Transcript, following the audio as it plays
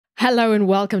Hello and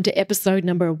welcome to episode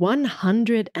number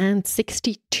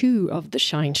 162 of The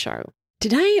Shine Show.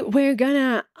 Today we're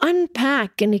gonna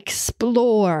unpack and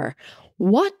explore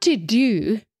what to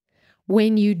do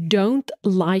when you don't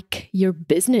like your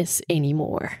business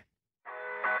anymore.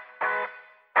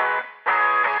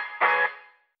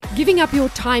 Giving up your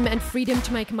time and freedom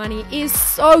to make money is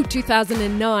so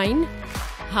 2009.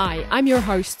 Hi, I'm your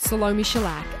host, Salome,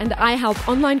 and I help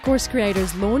online course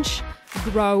creators launch,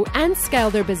 grow, and scale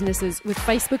their businesses with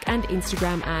Facebook and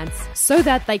Instagram ads so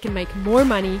that they can make more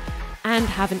money and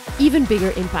have an even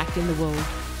bigger impact in the world.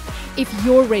 If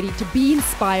you're ready to be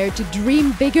inspired to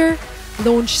dream bigger,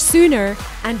 launch sooner,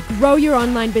 and grow your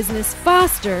online business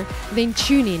faster, then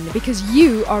tune in because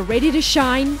you are ready to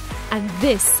shine, and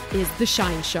this is The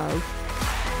Shine Show.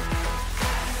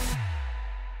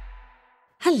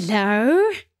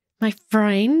 Hello, my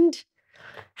friend.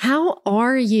 How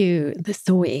are you this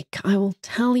week? I will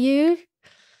tell you,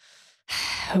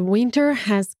 winter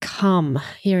has come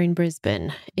here in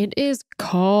Brisbane. It is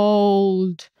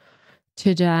cold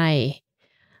today.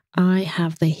 I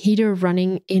have the heater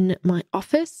running in my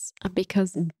office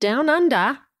because down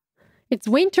under, it's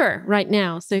winter right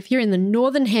now. So if you're in the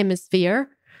Northern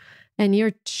Hemisphere and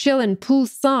you're chilling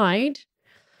poolside,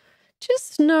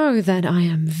 just know that I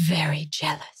am very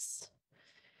jealous.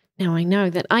 Now I know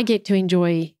that I get to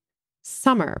enjoy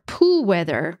summer pool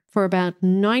weather for about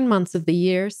 9 months of the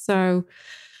year, so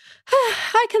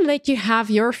I can let you have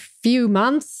your few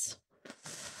months.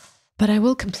 But I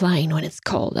will complain when it's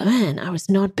cold. Man, I was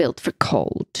not built for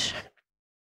cold.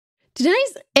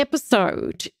 Today's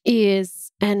episode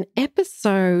is an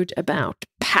episode about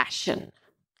passion.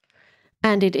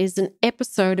 And it is an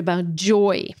episode about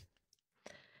joy.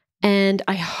 And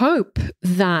I hope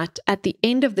that at the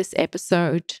end of this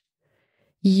episode,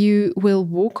 you will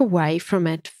walk away from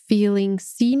it feeling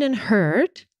seen and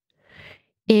heard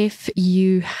if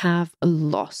you have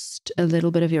lost a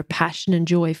little bit of your passion and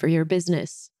joy for your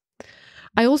business.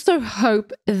 I also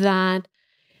hope that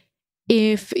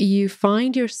if you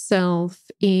find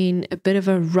yourself in a bit of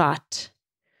a rut,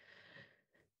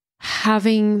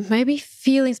 having maybe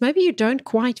feelings, maybe you don't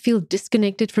quite feel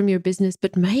disconnected from your business,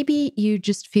 but maybe you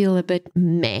just feel a bit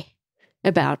meh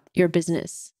about your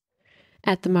business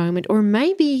at the moment, or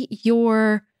maybe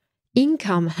your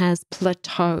income has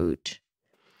plateaued.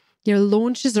 Your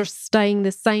launches are staying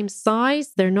the same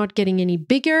size, they're not getting any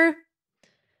bigger,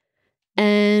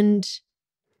 and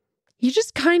you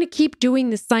just kind of keep doing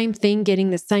the same thing,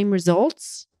 getting the same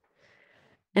results,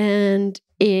 and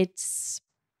it's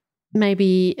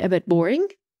maybe a bit boring,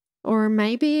 or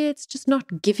maybe it's just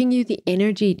not giving you the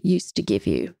energy it used to give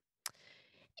you.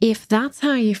 If that's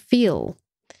how you feel,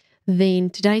 then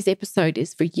today's episode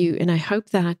is for you, and I hope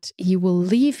that you will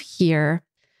leave here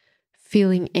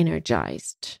feeling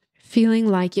energized, feeling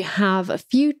like you have a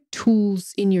few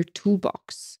tools in your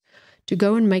toolbox to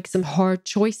go and make some hard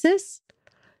choices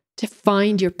to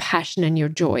find your passion and your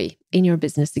joy in your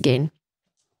business again.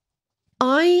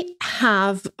 I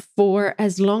have, for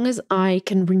as long as I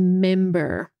can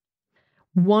remember,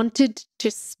 wanted to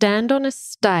stand on a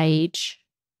stage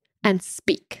and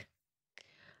speak.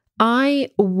 I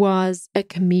was a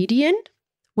comedian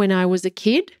when I was a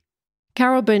kid.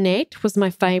 Carol Burnett was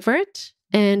my favorite,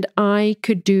 and I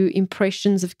could do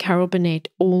impressions of Carol Burnett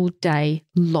all day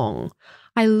long.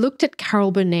 I looked at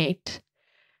Carol Burnett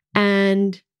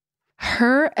and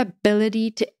her ability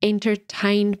to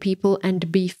entertain people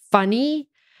and be funny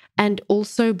and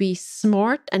also be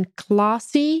smart and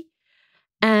classy,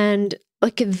 and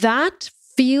like that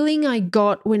feeling I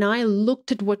got when I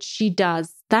looked at what she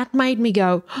does, that made me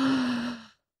go, oh,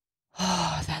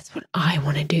 that's what I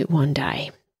want to do one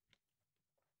day.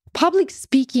 Public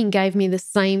speaking gave me the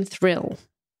same thrill.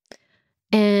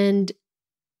 And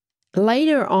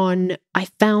later on, I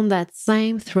found that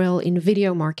same thrill in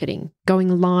video marketing,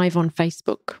 going live on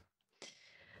Facebook.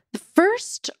 The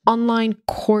first online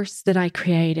course that I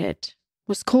created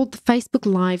was called the Facebook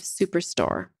Live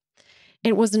Superstar.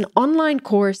 It was an online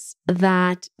course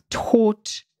that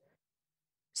taught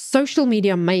social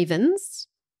media mavens,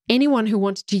 anyone who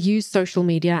wanted to use social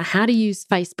media, how to use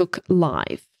Facebook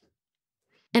Live.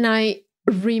 And I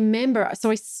remember,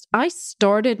 so I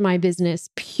started my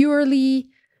business purely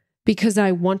because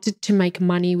I wanted to make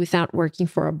money without working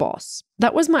for a boss.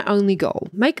 That was my only goal,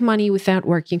 make money without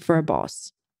working for a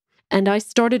boss. And I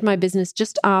started my business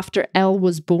just after Elle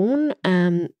was born.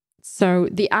 So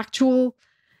the actual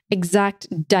exact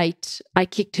date I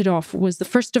kicked it off was the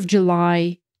 1st of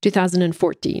July,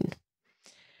 2014,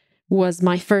 was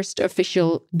my first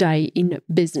official day in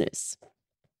business.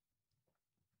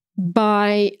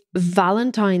 By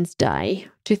Valentine's Day,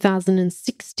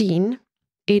 2016,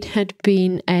 it had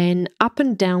been an up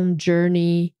and down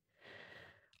journey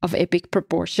of epic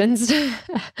proportions.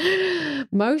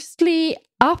 Mostly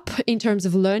up in terms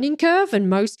of learning curve and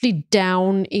mostly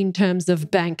down in terms of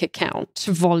bank account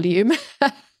volume.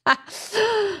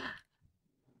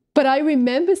 But I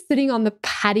remember sitting on the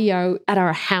patio at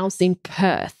our house in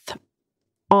Perth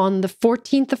on the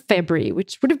 14th of February,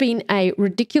 which would have been a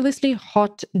ridiculously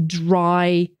hot,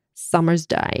 dry summer's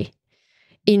day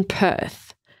in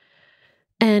Perth.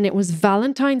 And it was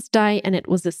Valentine's Day and it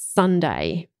was a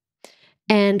Sunday.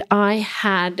 And I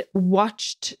had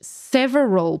watched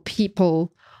several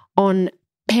people on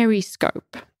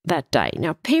Periscope that day.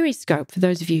 Now, Periscope, for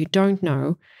those of you who don't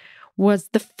know, was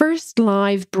the first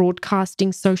live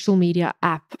broadcasting social media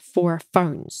app for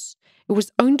phones. It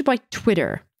was owned by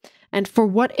Twitter. And for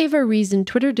whatever reason,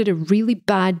 Twitter did a really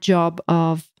bad job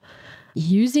of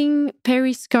using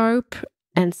Periscope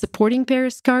and supporting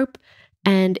Periscope.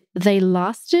 And they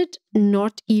lasted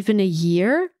not even a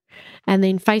year. And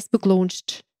then Facebook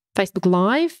launched Facebook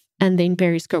Live, and then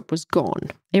Periscope was gone.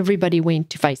 Everybody went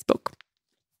to Facebook.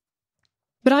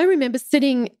 But I remember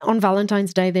sitting on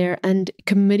Valentine's Day there and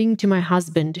committing to my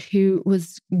husband, who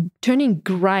was turning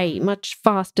grey much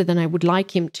faster than I would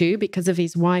like him to because of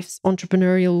his wife's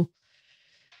entrepreneurial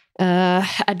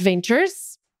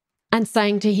adventures, and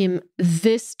saying to him,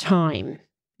 this time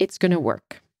it's going to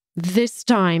work. This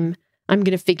time I'm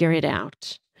going to figure it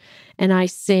out. And I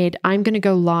said, I'm going to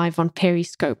go live on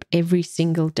Periscope every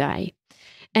single day.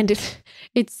 And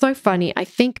it's so funny. I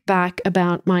think back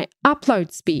about my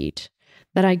upload speed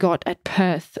that I got at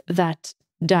Perth that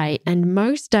day. And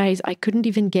most days I couldn't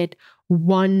even get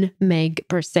 1 meg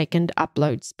per second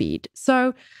upload speed.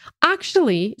 So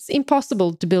actually, it's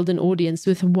impossible to build an audience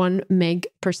with 1 meg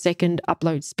per second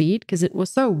upload speed because it was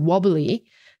so wobbly.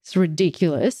 It's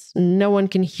ridiculous. No one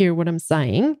can hear what I'm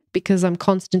saying because I'm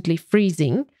constantly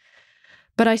freezing.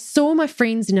 But I saw my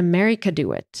friends in America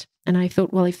do it. And I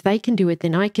thought, well, if they can do it,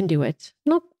 then I can do it.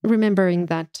 Not remembering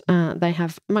that they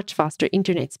have much faster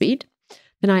internet speed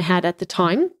than I had at the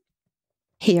time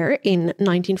here in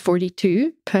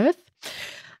 1942, Perth.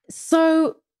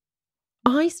 So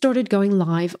I started going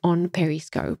live on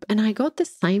Periscope, and I got the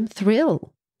same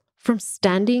thrill from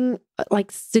sitting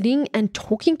and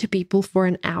talking to people for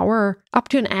an hour, up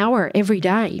to an hour every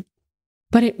day.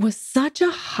 But it was such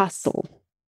a hustle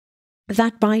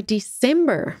that by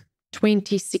December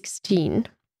 2016,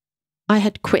 I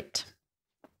had quit.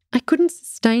 I couldn't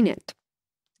sustain it.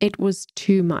 It was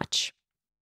too much.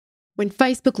 When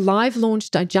Facebook Live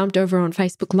launched, I jumped over on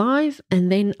Facebook Live,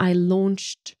 and then I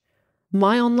launched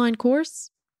my online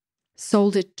course,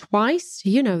 sold it twice.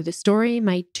 You know the story,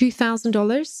 made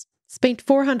 $2,000, spent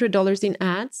 $400 in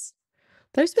ads.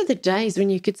 Those were the days when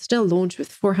you could still launch with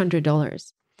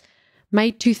 $400.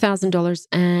 Made $2,000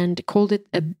 and called it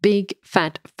a big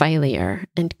fat failure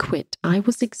and quit. I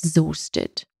was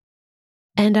exhausted.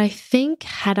 And I think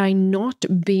had I not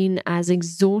been as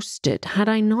exhausted, had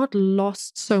I not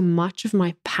lost so much of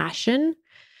my passion,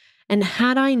 and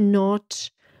had I not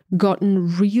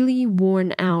gotten really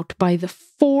worn out by the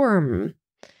form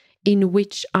in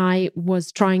which I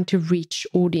was trying to reach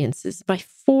audiences. By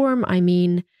form, I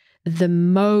mean the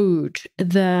mode,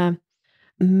 the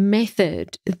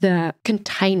method, the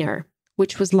container,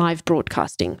 which was live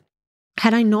broadcasting.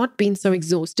 Had I not been so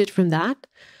exhausted from that,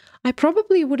 I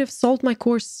probably would have sold my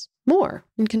course more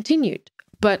and continued.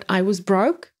 But I was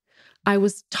broke, I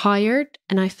was tired,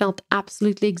 and I felt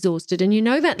absolutely exhausted. And you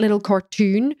know that little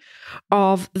cartoon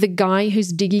of the guy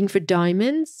who's digging for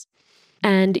diamonds?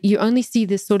 And you only see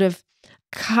this sort of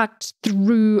cut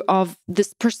through of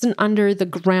this person under the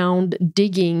ground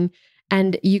digging.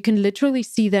 And you can literally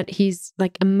see that he's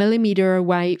like a millimeter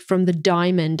away from the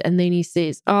diamond. And then he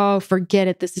says, oh, forget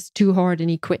it. This is too hard. And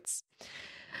he quits.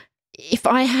 If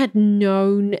I had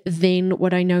known then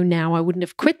what I know now, I wouldn't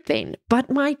have quit then. But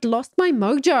I'd lost my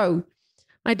mojo.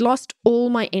 I'd lost all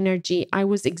my energy. I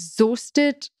was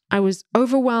exhausted. I was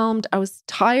overwhelmed. I was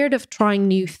tired of trying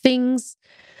new things.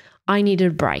 I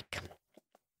needed a break.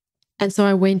 And so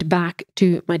I went back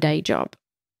to my day job.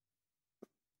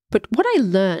 But what I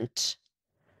learned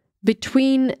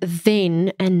between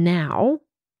then and now,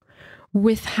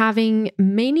 with having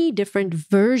many different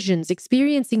versions,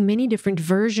 experiencing many different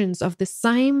versions of the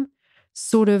same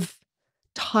sort of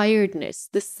tiredness,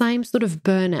 the same sort of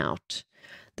burnout,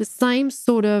 the same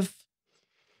sort of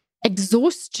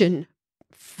exhaustion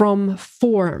from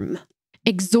form,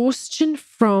 exhaustion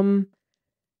from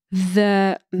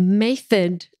the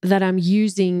method that I'm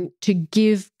using to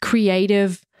give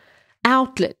creative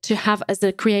outlet, to have as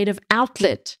a creative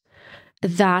outlet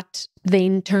that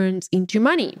then turns into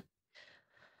money,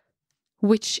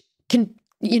 which can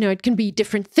it can be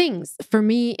different things. For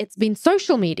me, it's been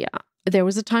social media. There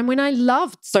was a time when I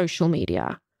loved social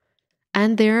media.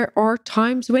 And there are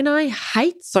times when I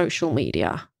hate social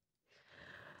media.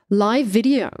 Live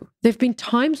video. There have been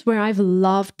times where I've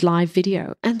loved live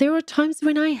video. And there are times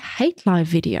when I hate live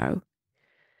video.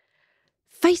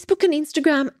 Facebook and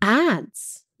Instagram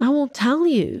ads. I will tell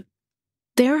you.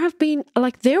 There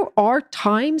are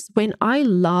times when I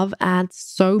love ads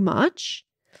so much.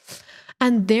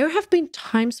 And there have been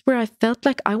times where I felt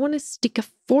like I want to stick a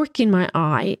fork in my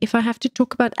eye if I have to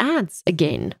talk about ads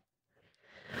again.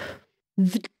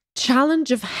 The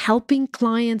challenge of helping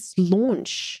clients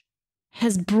launch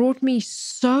has brought me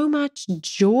so much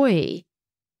joy.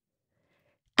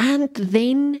 And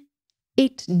then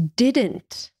it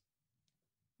didn't.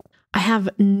 I have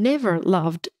never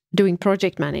loved doing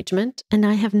project management, and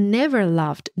I have never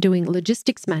loved doing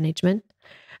logistics management.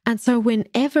 And so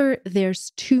whenever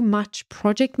there's too much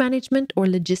project management or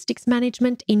logistics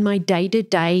management in my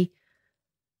day-to-day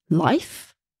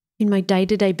life, in my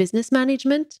day-to-day business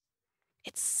management,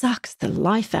 it sucks the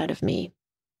life out of me.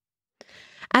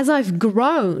 As I've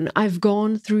grown, I've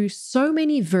gone through so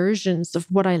many versions of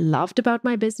what I loved about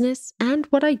my business and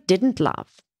what I didn't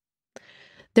love.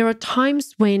 There are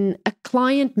times when a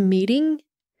client meeting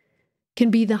can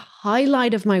be the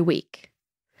highlight of my week,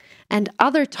 and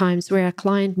other times where a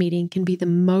client meeting can be the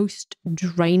most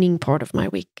draining part of my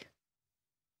week.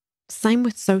 Same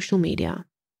with social media,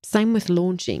 same with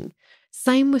launching,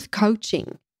 same with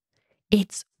coaching.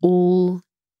 It's all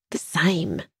the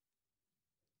same.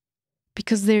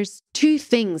 Because there's two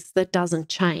things that doesn't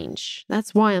change.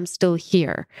 That's why I'm still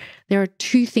here. There are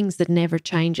two things that never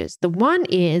changes. The one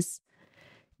is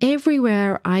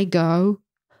everywhere I go,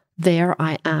 there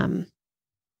I am.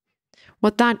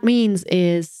 What that means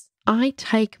is I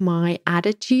take my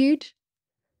attitude,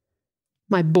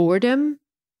 my boredom,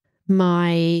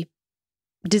 my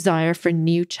desire for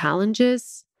new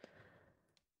challenges,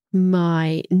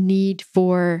 my need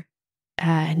for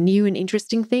new and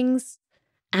interesting things,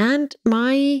 and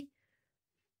my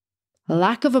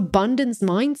lack of abundance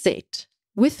mindset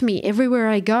with me everywhere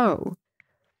I go.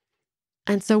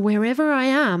 And so wherever I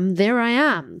am, there I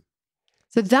am.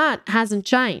 So that hasn't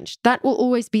changed. That will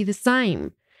always be the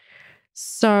same.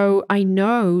 So I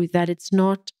know that it's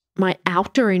not my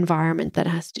outer environment that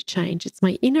has to change. It's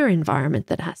my inner environment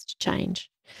that has to change.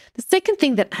 The second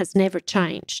thing that has never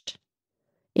changed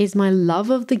is my love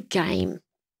of the game.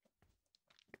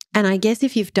 And I guess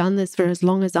if you've done this for as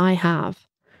long as I have,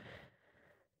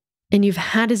 and you've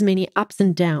had as many ups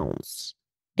and downs,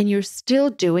 and you're still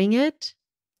doing it,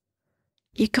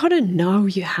 you got to know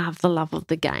you have the love of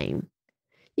the game.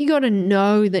 You got to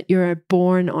know that you're a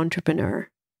born entrepreneur.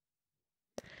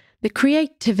 The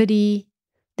creativity,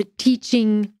 the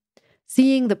teaching,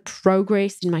 seeing the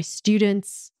progress in my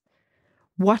students,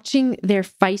 watching their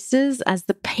faces as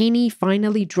the penny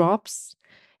finally drops,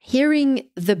 hearing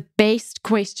the best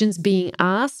questions being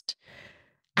asked,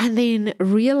 and then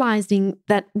realizing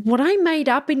that what I made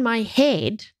up in my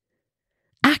head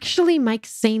actually makes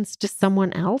sense to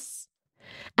someone else.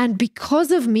 And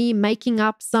because of me making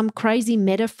up some crazy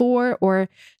metaphor or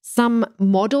some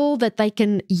model that they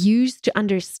can use to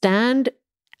understand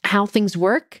how things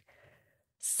work,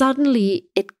 suddenly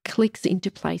it clicks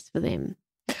into place for them.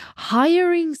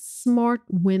 Hiring smart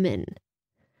women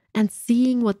and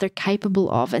seeing what they're capable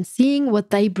of and seeing what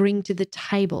they bring to the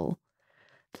table,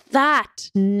 that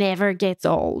never gets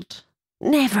old.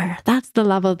 Never. That's the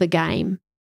love of the game.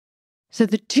 So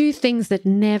the two things that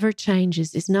never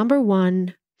changes is number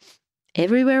one,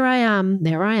 everywhere I am,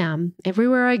 there I am.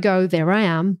 Everywhere I go, there I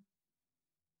am.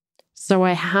 So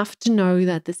I have to know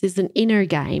that this is an inner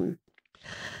game.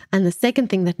 And the second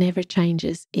thing that never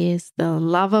changes is the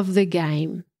love of the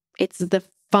game. It's the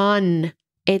fun.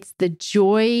 It's the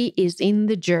joy is in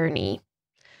the journey.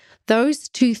 Those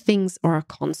two things are a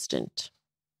constant.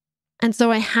 And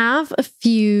so I have a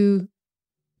few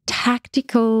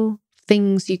tactical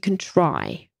things you can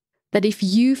try that if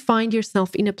you find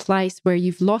yourself in a place where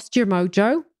you've lost your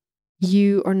mojo,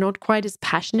 you are not quite as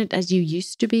passionate as you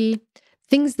used to be,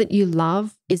 things that you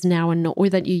love is now or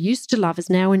that you used to love is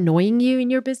now annoying you in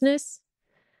your business,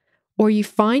 or you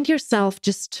find yourself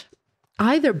just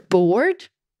either bored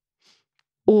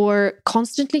or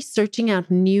constantly searching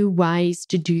out new ways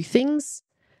to do things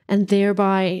and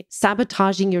thereby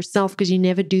sabotaging yourself because you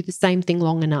never do the same thing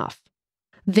long enough,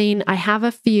 then I have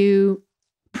a few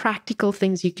practical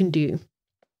things you can do,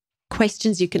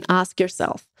 questions you can ask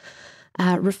yourself,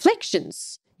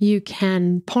 reflections you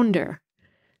can ponder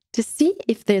to see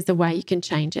if there's a way you can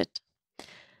change it.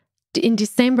 in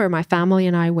December, my family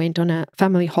and I went on a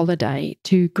family holiday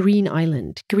to Green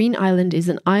Island. Green Island is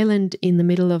an island in the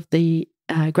middle of the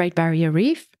Great Barrier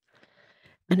Reef.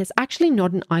 And it's actually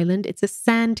not an island, it's a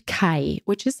sand cay,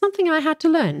 which is something I had to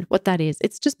learn what that is.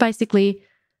 It's just basically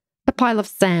a pile of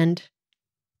sand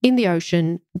in the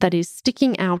ocean that is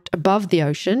sticking out above the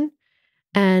ocean.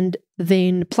 And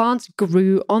then plants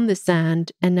grew on the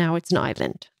sand, and now it's an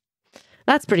island.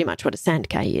 That's pretty much what a sand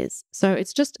cay is. So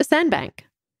it's just a sandbank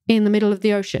in the middle of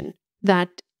the ocean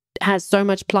that has so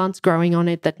much plants growing on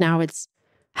it that now it's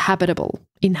inhabitable.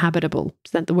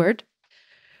 Is that the word?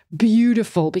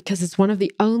 Beautiful, because it's one of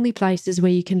the only places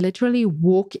where you can literally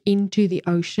walk into the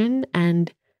ocean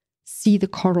and see the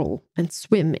coral and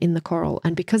swim in the coral.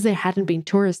 And because there hadn't been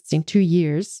tourists in 2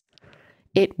 years,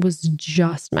 it was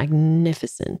just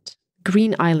magnificent.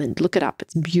 Green Island, look it up.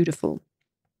 It's beautiful.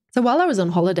 So while I was on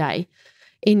holiday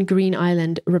in Green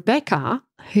Island, Rebecca,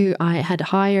 who I had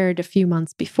hired a few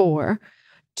months before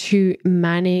to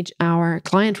manage our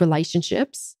client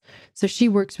relationships, so she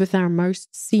works with our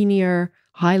most senior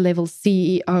high-level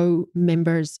CEO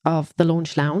members of the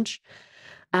Launch Lounge,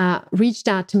 reached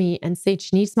out to me and said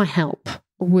she needs my help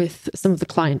with some of the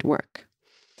client work.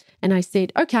 And I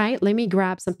said, okay, let me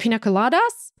grab some pina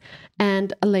coladas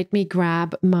and let me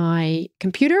grab my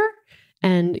computer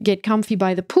and get comfy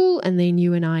by the pool, and then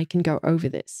you and I can go over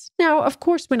this. Now, of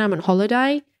course, when I'm on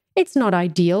holiday, it's not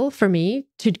ideal for me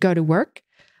to go to work,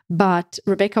 but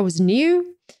Rebecca was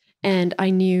new, and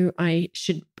I knew I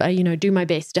should, do my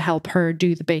best to help her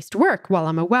do the best work while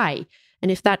I'm away. And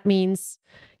if that means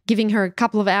giving her a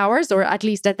couple of hours, or at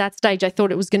least at that stage, I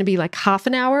thought it was going to be like half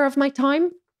an hour of my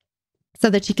time so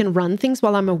that she can run things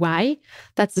while I'm away,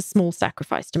 that's a small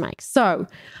sacrifice to make. So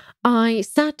I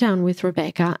sat down with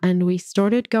Rebecca and we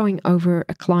started going over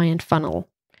a client funnel.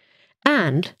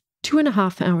 And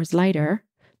 2.5 hours later,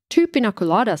 2 pina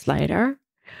coladas later,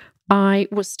 I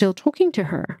was still talking to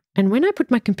her. And when I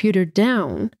put my computer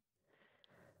down,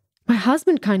 my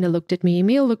husband kind of looked at me.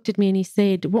 Emil looked at me and he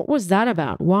said, what was that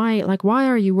about? Why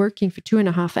are you working for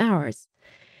 2.5 hours?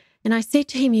 And I said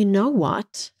to him, you know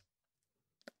what?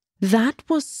 That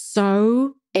was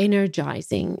so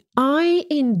energizing. I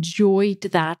enjoyed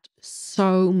that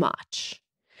so much.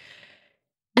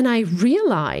 And I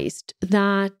realized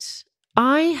that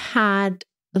I had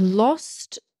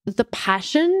lost the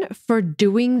passion for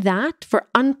doing that, for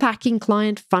unpacking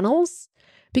client funnels,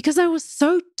 because I was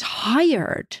so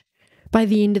tired by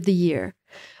the end of the year.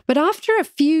 But after a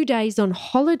few days on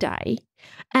holiday,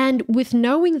 and with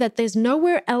knowing that there's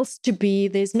nowhere else to be,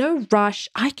 there's no rush,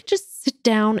 I can just sit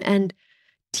down and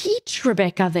teach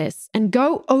Rebecca this and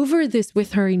go over this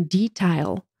with her in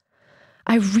detail.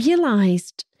 I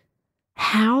realized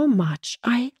how much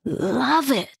I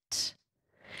love it.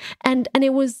 And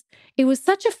it was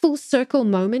such a full circle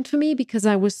moment for me, because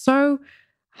I was so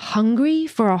hungry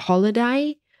for a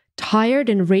holiday, tired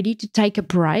and ready to take a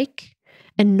break,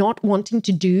 and not wanting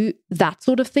to do that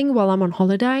sort of thing while I'm on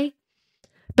holiday.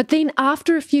 But then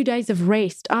after a few days of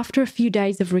rest, after a few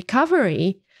days of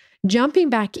recovery, jumping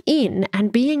back in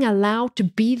and being allowed to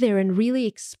be there and really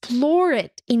explore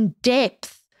it in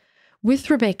depth with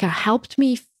Rebecca helped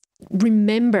me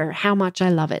remember how much I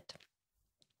love it.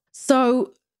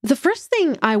 So the first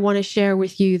thing I want to share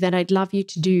with you that I'd love you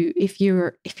to do if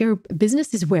your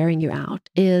business is wearing you out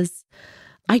is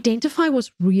identify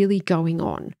what's really going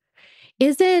on.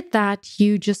 Is it that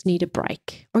you just need a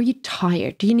break? Are you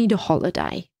tired? Do you need a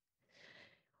holiday?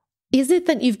 Is it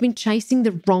that you've been chasing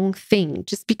the wrong thing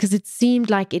just because it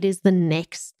seemed like it is the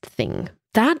next thing?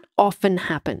 That often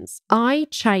happens. I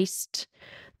chased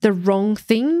the wrong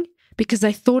thing because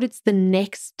I thought it's the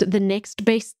next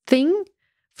best thing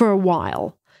for a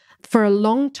while. For a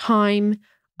long time,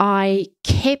 I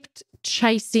kept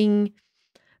chasing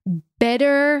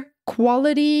better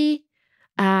quality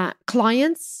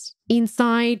clients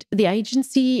inside the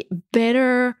agency,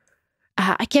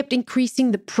 I kept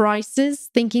increasing the prices,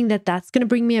 thinking that that's going to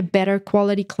bring me a better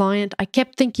quality client. I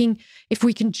kept thinking if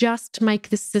we can just make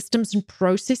the systems and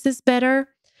processes better.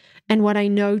 And what I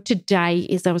know today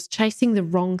is I was chasing the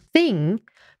wrong thing,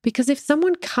 because if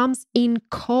someone comes in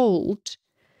cold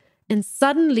and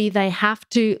suddenly they have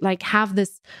to have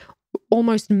this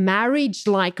almost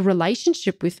marriage-like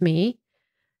relationship with me,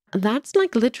 that's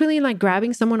literally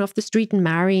grabbing someone off the street and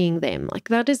marrying them.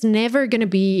 That is never going to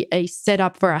be a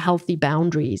setup for a healthy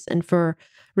boundaries and for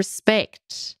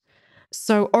respect.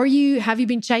 So have you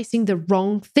been chasing the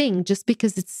wrong thing just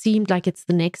because it seemed like it's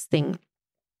the next thing?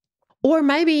 Or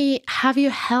maybe have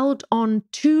you held on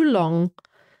too long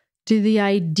to the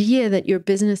idea that your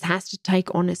business has to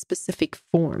take on a specific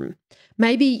form?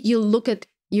 Maybe you look at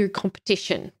your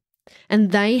competition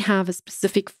and they have a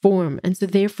specific form. And so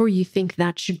therefore you think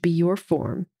that should be your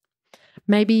form.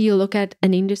 Maybe you look at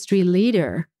an industry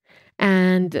leader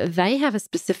and they have a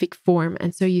specific form.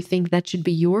 And so you think that should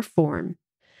be your form.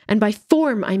 And by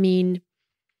form, I mean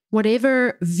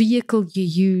whatever vehicle you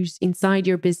use inside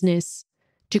your business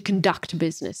to conduct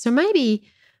business. So maybe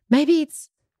it's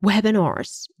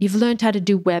webinars. You've learned how to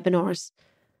do webinars,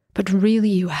 but really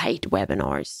you hate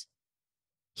webinars.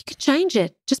 You could change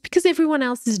it. Just because everyone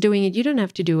else is doing it, you don't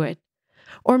have to do it.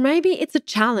 Or maybe it's a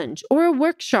challenge or a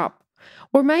workshop.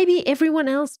 Or maybe everyone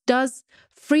else does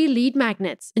free lead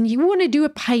magnets and you want to do a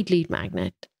paid lead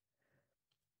magnet.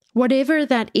 Whatever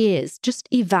that is, just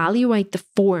evaluate the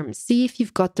form. See if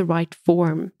you've got the right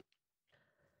form.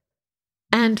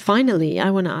 And finally,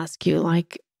 I want to ask you,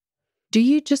 do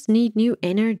you just need new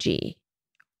energy?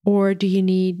 Or do you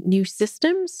need new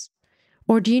systems?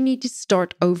 Or do you need to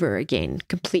start over again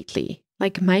completely?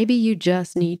 Maybe you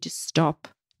just need to stop,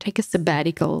 take a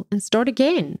sabbatical, and start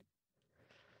again.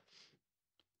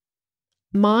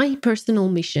 My personal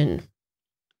mission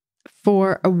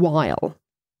for a while,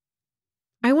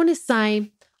 I want to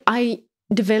say I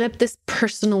developed this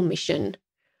personal mission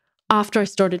after I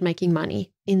started making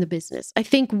money in the business. I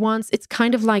think once it's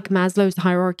kind of like Maslow's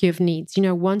hierarchy of needs.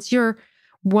 Once your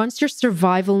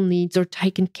survival needs are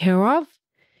taken care of,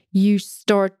 you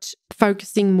start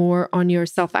focusing more on your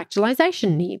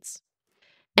self-actualization needs.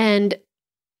 And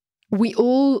we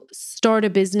all start a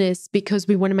business because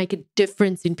we want to make a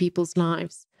difference in people's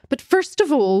lives. But first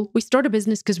of all, we start a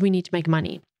business because we need to make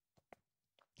money.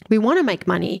 We want to make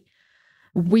money.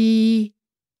 We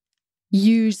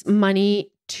use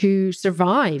money to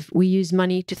survive. We use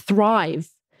money to thrive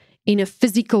in a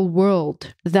physical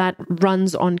world that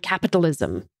runs on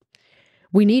capitalism.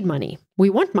 We need money. We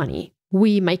want money.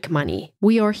 We make money.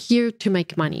 We are here to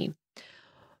make money.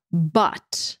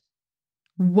 But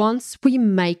once we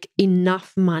make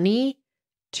enough money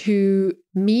to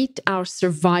meet our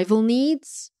survival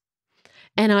needs,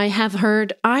 and I have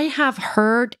heard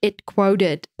it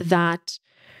quoted that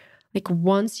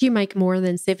once you make more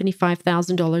than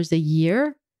 $75,000 a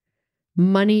year,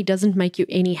 money doesn't make you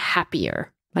any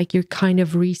happier. You're kind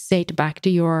of reset back to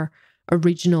your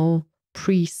original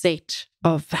preset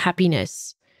of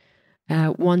happiness.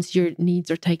 Once your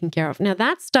needs are taken care of. Now,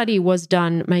 that study was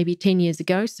done maybe 10 years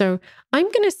ago. So I'm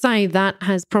going to say that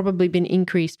has probably been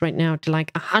increased right now to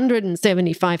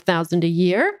 $175,000 a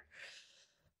year.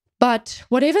 But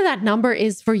whatever that number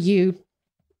is for you,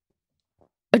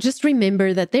 just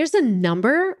remember that there's a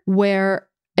number where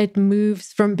it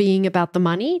moves from being about the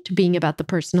money to being about the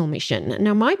personal mission.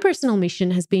 Now, my personal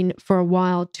mission has been for a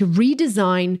while to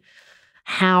redesign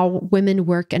how women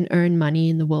work and earn money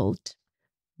in the world.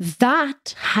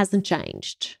 That hasn't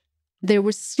changed. There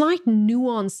were slight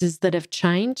nuances that have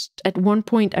changed. At one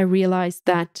point, I realized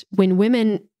that when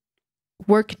women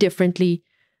work differently,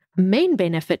 men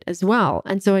benefit as well.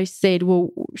 And so I said, well,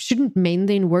 shouldn't men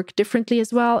then work differently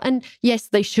as well? And yes,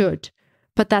 they should,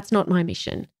 but that's not my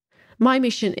mission. My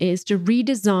mission is to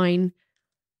redesign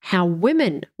how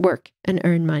women work and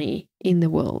earn money in the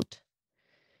world.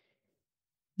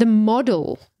 The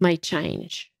model may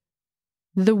change.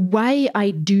 The way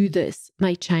I do this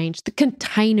may change. The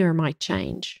container might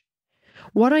change.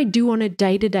 What I do on a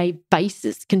day-to-day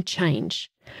basis can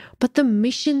change, but the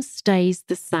mission stays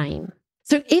the same.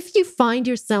 So if you find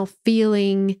yourself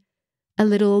feeling a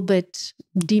little bit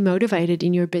demotivated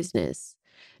in your business,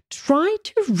 try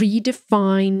to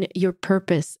redefine your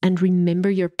purpose and remember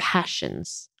your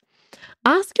passions.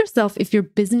 Ask yourself if your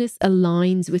business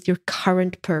aligns with your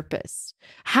current purpose.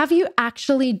 Have you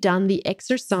actually done the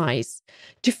exercise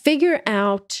to figure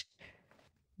out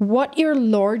what your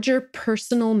larger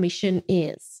personal mission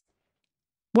is?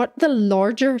 What the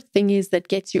larger thing is that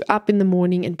gets you up in the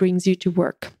morning and brings you to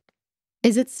work?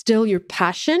 Is it still your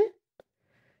passion?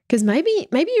 Because maybe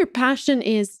your passion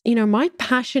is, my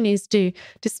passion is to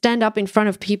stand up in front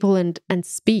of people and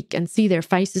speak and see their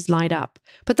faces light up.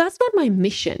 But that's not my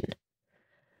mission.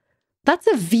 That's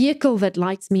a vehicle that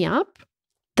lights me up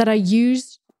that I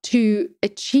use to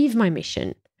achieve my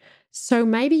mission. So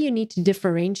maybe you need to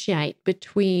differentiate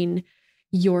between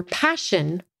your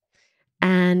passion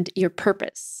and your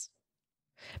purpose.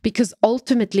 Because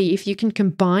ultimately, if you can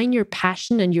combine your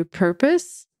passion and your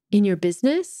purpose in your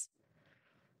business,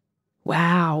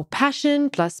 wow, passion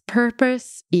plus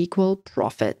purpose equal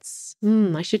profits.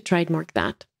 I should trademark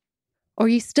that. Are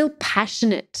you still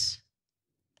passionate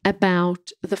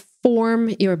about the form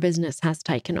your business has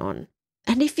taken on?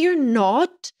 And if you're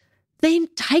not, then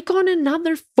take on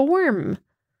another form.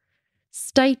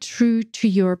 Stay true to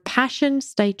your passion,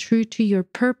 stay true to your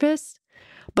purpose,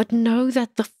 but know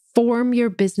that the form your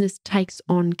business takes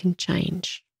on can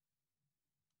change.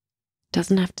 It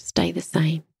doesn't have to stay the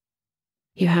same.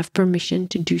 You have permission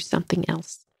to do something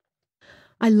else.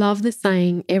 I love the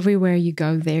saying, everywhere you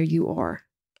go, there you are.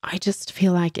 I just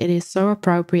feel like it is so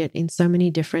appropriate in so many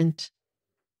different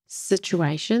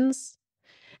situations.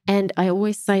 And I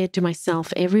always say it to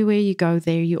myself, everywhere you go,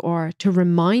 there you are, to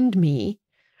remind me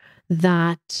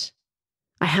that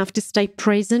I have to stay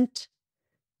present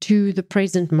to the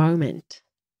present moment.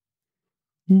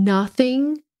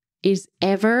 Nothing is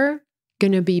ever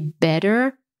going to be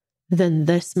better than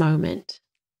this moment.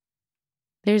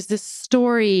 There's this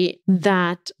story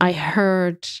that I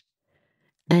heard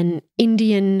an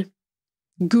Indian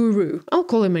guru, I'll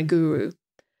call him a guru,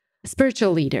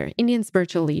 spiritual leader, Indian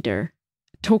spiritual leader,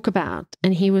 talk about.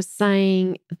 And he was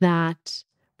saying that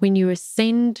when you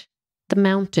ascend the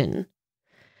mountain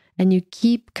and you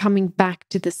keep coming back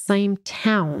to the same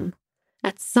town,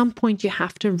 at some point you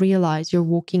have to realize you're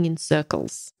walking in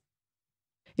circles.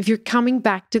 If you're coming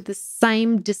back to the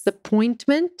same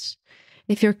disappointment,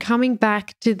 if you're coming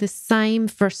back to the same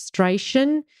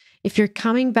frustration, if you're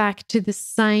coming back to the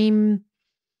same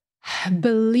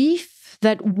belief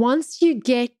that once you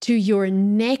get to your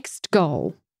next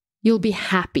goal, you'll be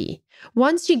happy.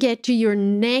 Once you get to your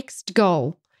next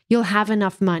goal, you'll have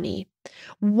enough money.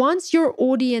 Once your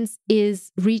audience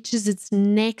reaches its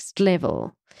next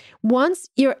level, once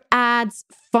your ads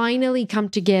finally come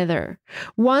together,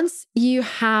 once you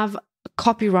have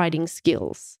copywriting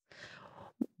skills,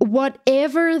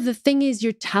 whatever the thing is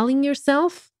you're telling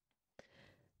yourself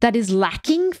that is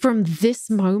lacking from this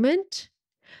moment,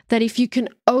 that if you can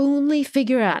only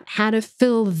figure out how to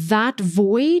fill that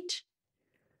void,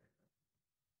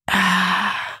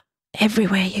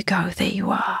 everywhere you go, there you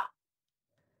are.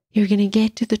 You're going to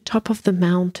get to the top of the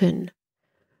mountain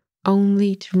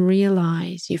only to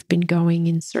realize you've been going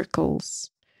in circles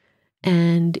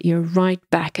and you're right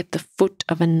back at the foot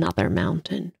of another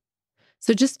mountain.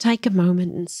 So just take a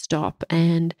moment and stop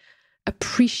and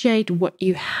appreciate what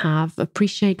you have,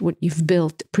 appreciate what you've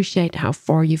built, appreciate how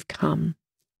far you've come.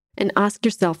 And ask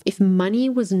yourself, if money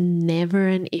was never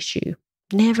an issue,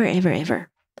 never, ever, ever,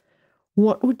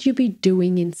 what would you be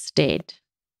doing instead?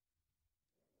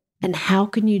 And how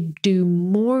can you do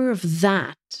more of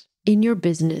that in your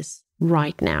business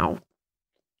right now?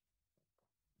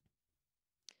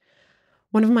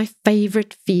 One of my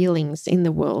favorite feelings in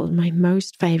the world, my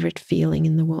most favorite feeling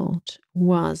in the world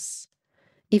was,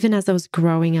 even as I was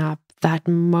growing up, that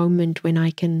moment when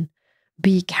I can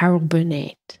be Carol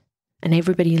Burnett and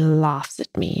everybody laughs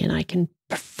at me and I can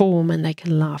perform and they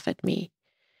can laugh at me.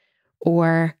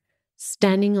 Or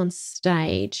standing on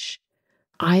stage,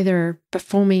 either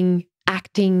performing,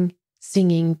 acting,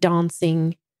 singing,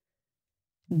 dancing,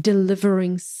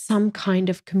 delivering some kind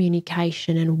of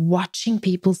communication and watching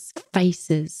people's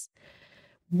faces,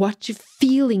 what you're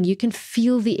feeling. You can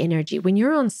feel the energy. When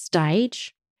you're on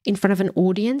stage in front of an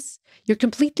audience, you're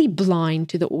completely blind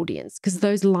to the audience because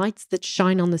those lights that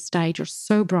shine on the stage are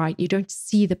so bright, you don't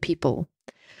see the people.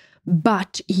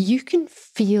 But you can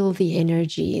feel the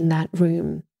energy in that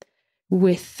room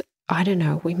with, I don't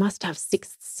know, we must have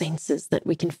sixth senses that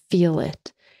we can feel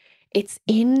it. It's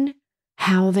in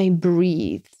how they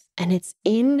breathe and it's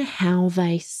in how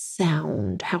they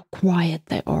sound, how quiet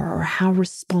they are or how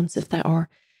responsive they are.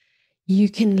 You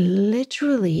can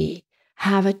literally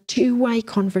have a two-way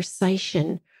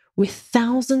conversation with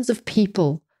thousands of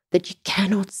people that you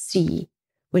cannot see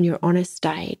when you're on a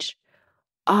stage.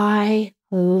 I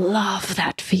love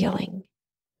that feeling.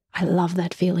 I love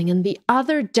that feeling. And the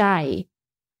other day,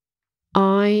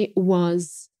 I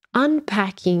was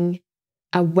unpacking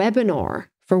a webinar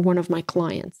for one of my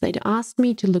clients. They'd asked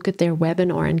me to look at their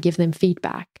webinar and give them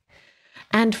feedback.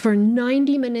 And for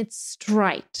 90 minutes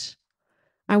straight,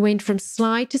 I went from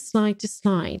slide to slide to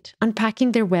slide,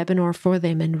 unpacking their webinar for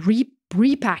them and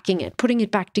repacking it, putting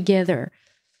it back together.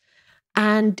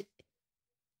 And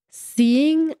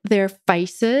seeing their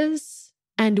faces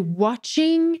and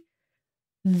watching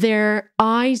their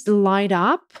eyes light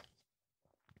up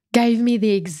gave me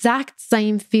the exact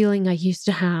same feeling I used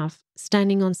to have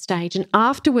standing on stage. And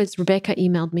afterwards, Rebecca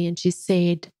emailed me and she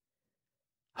said,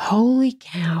 "Holy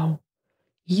cow,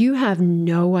 you have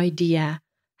no idea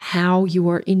how you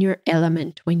are in your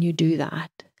element when you do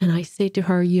that." And I said to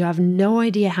her, "You have no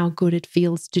idea how good it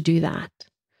feels to do that."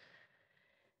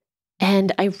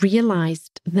 And I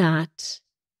realized that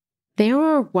there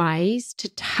are ways to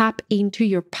tap into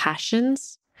your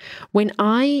passions. When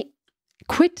I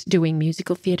quit doing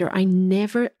musical theater,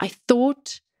 I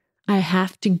thought I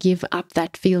have to give up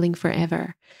that feeling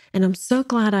forever. And I'm so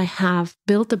glad I have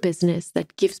built a business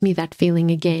that gives me that feeling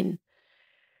again.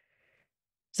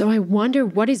 So I wonder,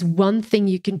 what is one thing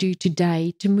you can do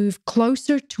today to move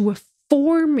closer to a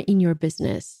form in your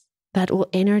business that will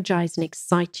energize and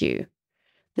excite you?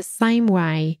 The same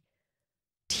way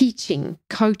teaching,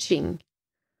 coaching,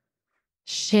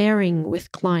 sharing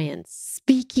with clients,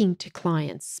 speaking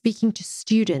to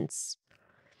students,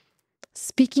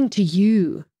 speaking to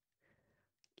you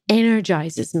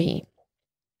energizes me.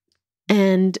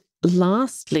 And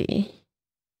lastly,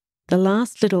 the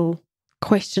last little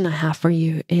question I have for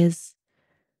you is,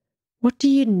 what do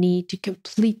you need to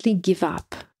completely give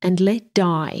up and let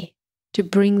die to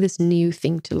bring this new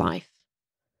thing to life?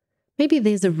 Maybe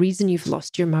there's a reason you've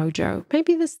lost your mojo.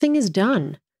 Maybe this thing is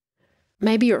done.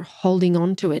 Maybe you're holding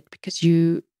on to it because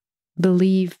you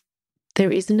believe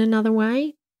there isn't another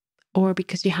way, or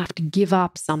because you have to give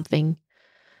up something.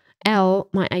 Elle,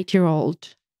 my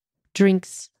 8-year-old,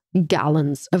 drinks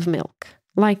gallons of milk.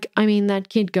 That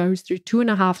kid goes through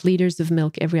 2.5 liters of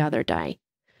milk every other day.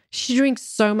 She drinks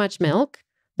so much milk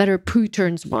that her poo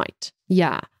turns white.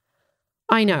 Yeah,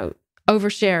 I know,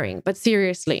 oversharing, but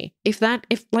seriously, if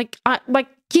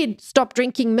kid stop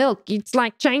drinking milk, it's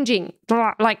like changing,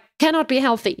 cannot be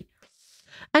healthy.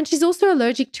 And she's also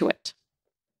allergic to it.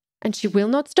 And she will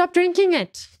not stop drinking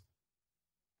it.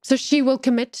 So she'll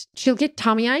get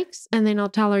tummy aches, and then I'll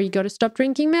tell her, you got to stop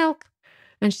drinking milk.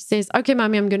 And she says, okay,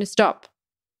 mommy, I'm going to stop.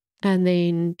 And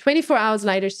then 24 hours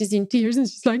later, she's in tears and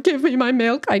she's like, give me my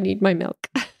milk. I need my milk.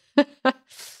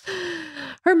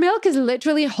 Her milk is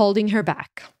literally holding her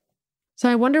back. So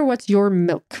I wonder, what's your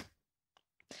milk?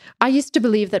 I used to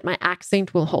believe that my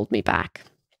accent will hold me back.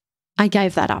 I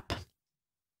gave that up.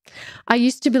 I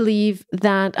used to believe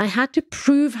that I had to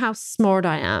prove how smart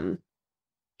I am.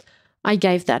 I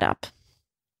gave that up.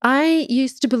 I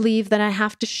used to believe that I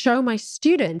have to show my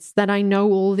students that I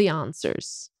know all the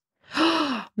answers.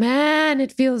 Man,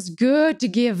 it feels good to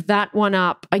give that one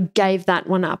up. I gave that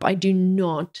one up. I do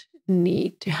not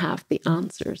need to have the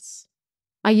answers.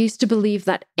 I used to believe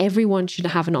that everyone should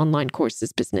have an online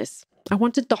courses business. I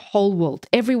wanted the whole world,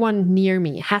 everyone near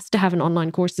me has to have an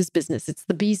online courses business. It's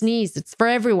the bee's knees. It's for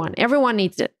everyone. Everyone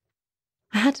needs it.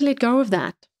 I had to let go of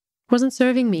that. It wasn't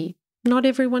serving me. Not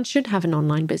everyone should have an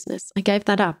online business. I gave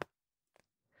that up.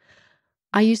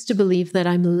 I used to believe that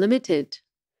I'm limited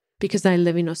because I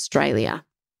live in Australia,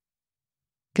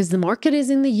 because the market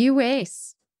is in the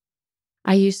US.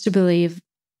 I used to believe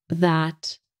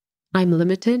that I'm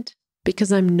limited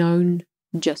because I'm known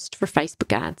just for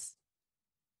Facebook ads.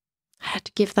 I had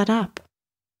to give that up.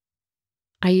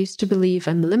 I used to believe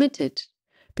I'm limited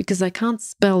because I can't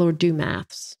spell or do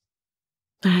maths.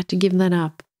 I had to give that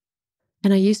up.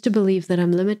 And I used to believe that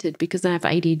I'm limited because I have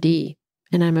ADD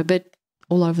and I'm a bit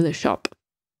all over the shop.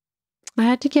 I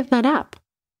had to give that up.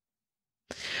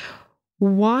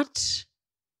 What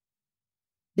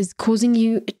is causing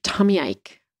you a tummy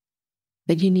ache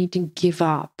that you need to give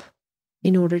up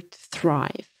in order to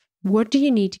thrive? What do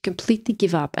you need to completely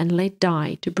give up and let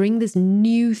die to bring this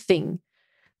new thing,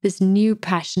 this new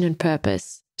passion and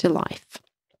purpose to life?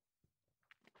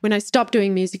 When I stopped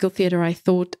doing musical theatre, I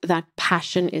thought that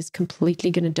passion is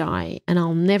completely going to die and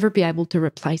I'll never be able to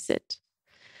replace it.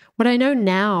 What I know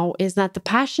now is that the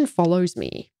passion follows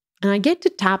me and I get to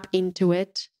tap into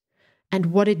it and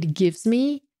what it gives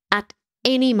me at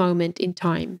any moment in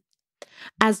time.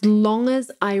 As long as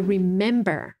I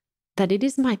remember that it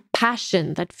is my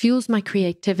passion that fuels my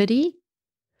creativity,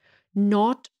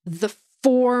 not the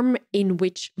form in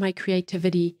which my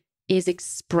creativity is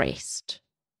expressed.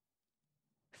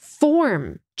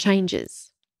 Form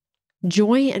changes.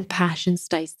 Joy and passion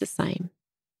stays the same.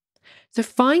 So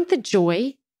find the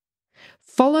joy,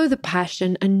 follow the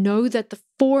passion, and know that the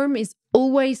form is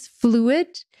always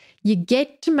fluid. You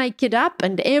get to make it up,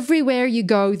 and everywhere you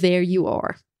go, there you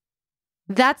are.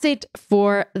 That's it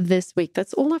for this week.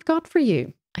 That's all I've got for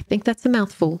you. I think that's a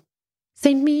mouthful.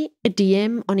 Send me a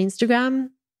DM on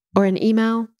Instagram or an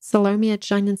email,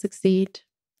 Salome@shineandsucceed.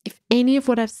 If any of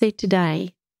what I've said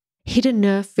today hit a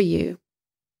nerve for you,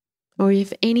 or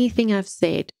if anything I've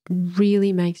said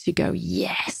really makes you go,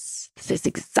 yes, this is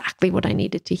exactly what I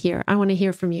needed to hear, I want to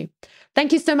hear from you.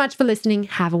 Thank you so much for listening.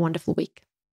 Have a wonderful week.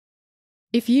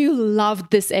 If you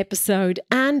loved this episode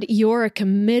and you're a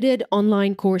committed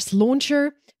online course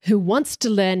launcher who wants to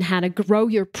learn how to grow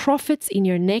your profits in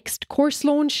your next course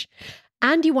launch,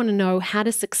 and you want to know how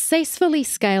to successfully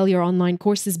scale your online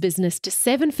courses business to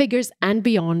 7 figures and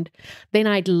beyond, then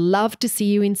I'd love to see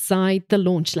you inside the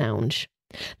Launch Lounge.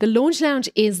 The Launch Lounge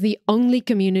is the only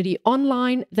community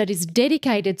online that is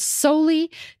dedicated solely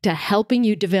to helping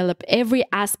you develop every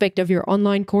aspect of your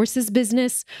online courses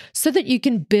business so that you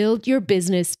can build your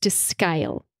business to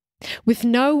scale. With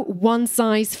no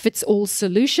one-size-fits-all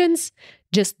solutions,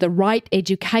 just the right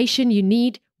education you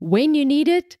need when you need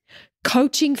it,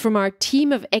 coaching from our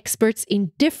team of experts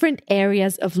in different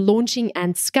areas of launching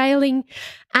and scaling,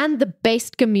 and the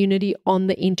best community on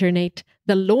the internet,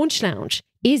 the Launch Lounge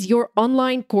is your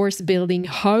online course building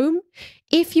home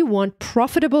if you want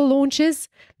profitable launches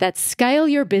that scale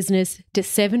your business to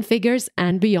 7 figures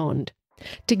and beyond.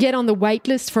 To get on the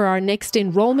waitlist for our next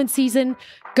enrollment season,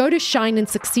 go to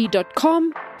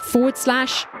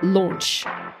shineandsucceed.com/launch.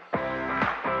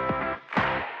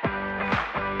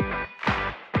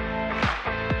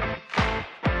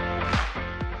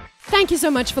 Thank you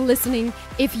so much for listening.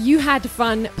 If you had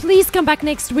fun, please come back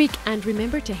next week and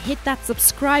remember to hit that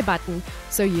subscribe button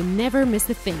so you never miss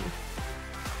a thing.